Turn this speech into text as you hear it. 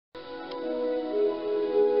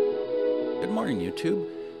Good morning, YouTube.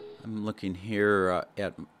 I'm looking here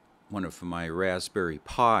at one of my Raspberry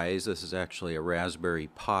Pis. This is actually a Raspberry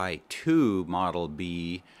Pi 2 Model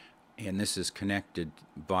B, and this is connected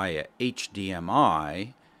via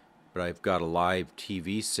HDMI, but I've got a live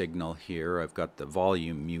TV signal here. I've got the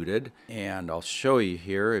volume muted, and I'll show you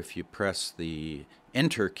here. If you press the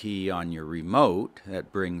Enter key on your remote,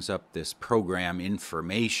 that brings up this program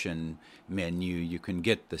information menu. You can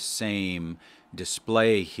get the same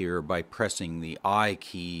display here by pressing the I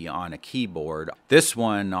key on a keyboard. This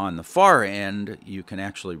one on the far end, you can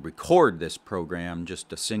actually record this program,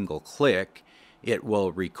 just a single click. It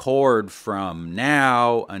will record from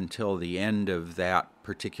now until the end of that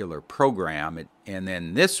particular program. And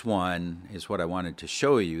then this one is what I wanted to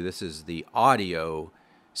show you. This is the audio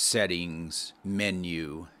settings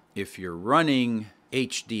menu. If you're running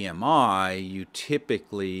HDMI, you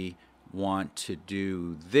typically want to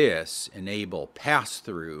do this, enable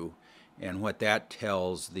pass-through, and what that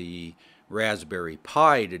tells the Raspberry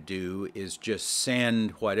Pi to do is just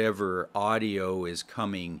send whatever audio is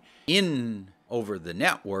coming in over the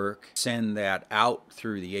network, send that out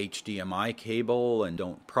through the HDMI cable, and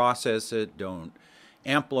don't process it, don't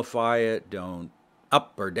amplify it, don't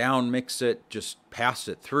up or down mix it, just pass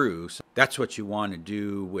it through. So that's what you want to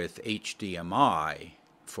do with HDMI.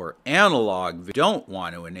 For analog, you don't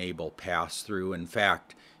want to enable pass-through. In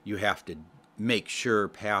fact, you have to make sure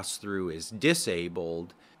pass-through is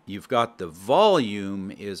disabled. You've got the volume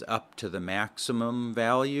is up to the maximum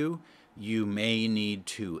value. You may need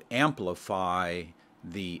to amplify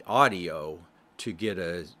the audio to get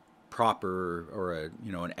a proper or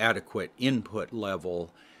an adequate input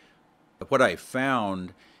level. What I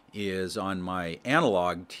found is on my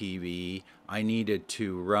analog TV, I needed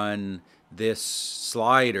to run this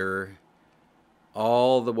slider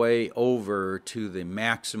all the way over to the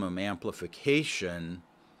maximum amplification,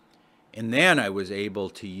 and then I was able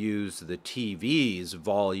to use the TV's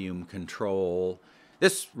volume control.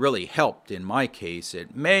 This really helped in my case.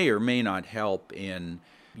 It may or may not help in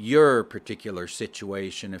your particular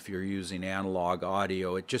situation if you're using analog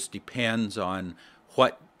audio. It just depends on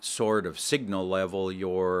what sort of signal level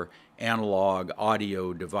your analog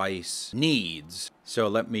audio device needs. So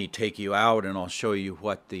let me take you out and I'll show you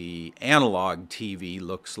what the analog TV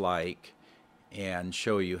looks like and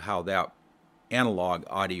show you how that analog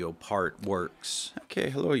audio part works. Okay,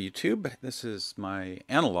 hello YouTube. This is my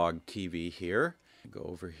analog TV here. Go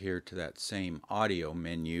over here to that same audio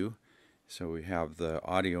menu. So we have the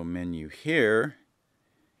audio menu here,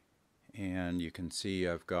 and you can see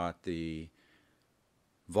I've got the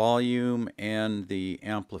volume and the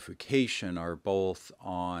amplification are both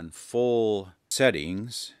on full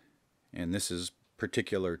settings, and this is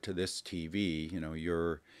particular to this TV.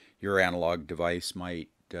 Your analog device might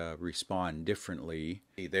respond differently.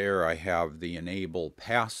 There I have the enable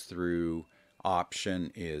pass-through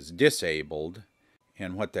option is disabled,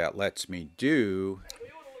 and what that lets me do,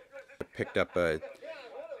 I picked up a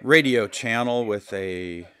radio channel with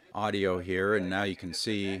a audio here, and now you can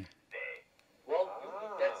see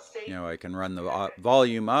I can run the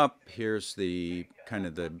volume up. Here's the kind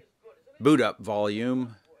of the boot up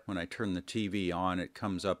volume. When I turn the TV on, it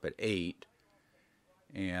comes up at 8.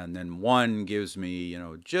 And then 1 gives me,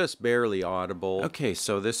 just barely audible. Okay,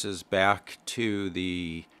 so this is back to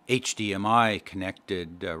the HDMI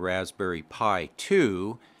connected Raspberry Pi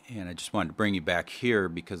 2. And I just wanted to bring you back here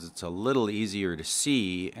because it's a little easier to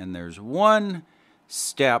see. And there's one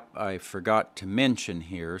step I forgot to mention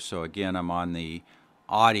here. So again, I'm on the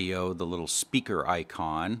audio, the little speaker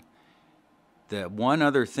icon. The one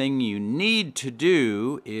other thing you need to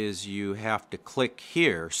do is you have to click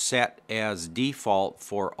here, set as default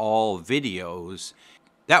for all videos.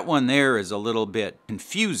 That one there is a little bit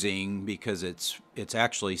confusing because it's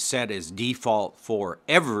actually set as default for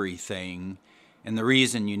everything. And the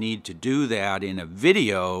reason you need to do that in a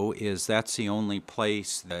video is that's the only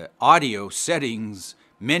place the audio settings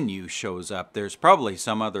menu shows up. There's probably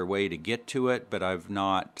some other way to get to it, but I've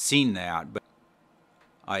not seen that. But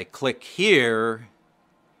I click here,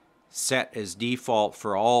 set as default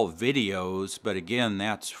for all videos, but again,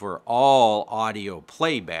 that's for all audio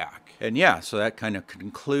playback. And yeah, so that kind of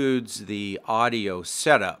concludes the audio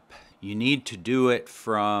setup. You need to do it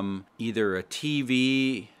from either a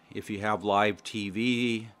TV, if you have live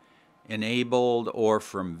TV enabled, or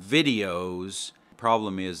from videos.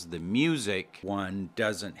 Problem is the music one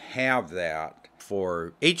doesn't have that.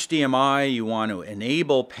 For HDMI, you want to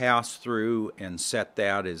enable pass-through and set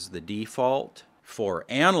that as the default. For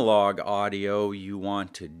analog audio, you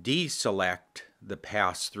want to deselect the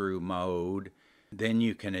pass-through mode. Then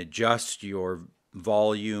you can adjust your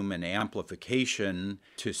volume and amplification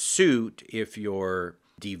to suit if your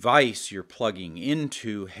device you're plugging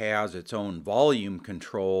into has its own volume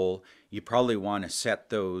control. You probably want to set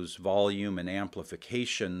those volume and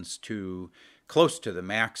amplifications to close to the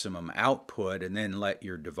maximum output and then let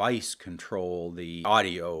your device control the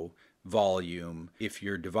audio volume. If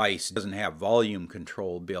your device doesn't have volume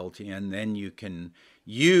control built in, then you can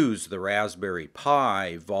use the Raspberry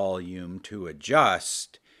Pi volume to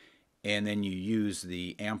adjust, and then you use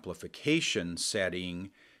the amplification setting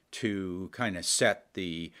to kind of set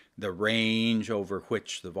the range over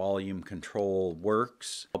which the volume control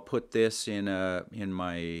works. I'll put this in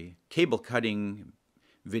my cable cutting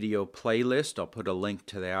video playlist. I'll put a link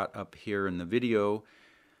to that up here in the video.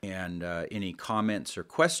 And any comments or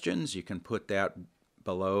questions, you can put that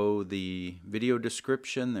below the video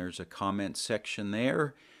description. There's a comment section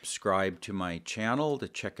there. Subscribe to my channel to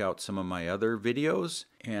check out some of my other videos.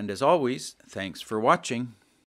 And as always, thanks for watching.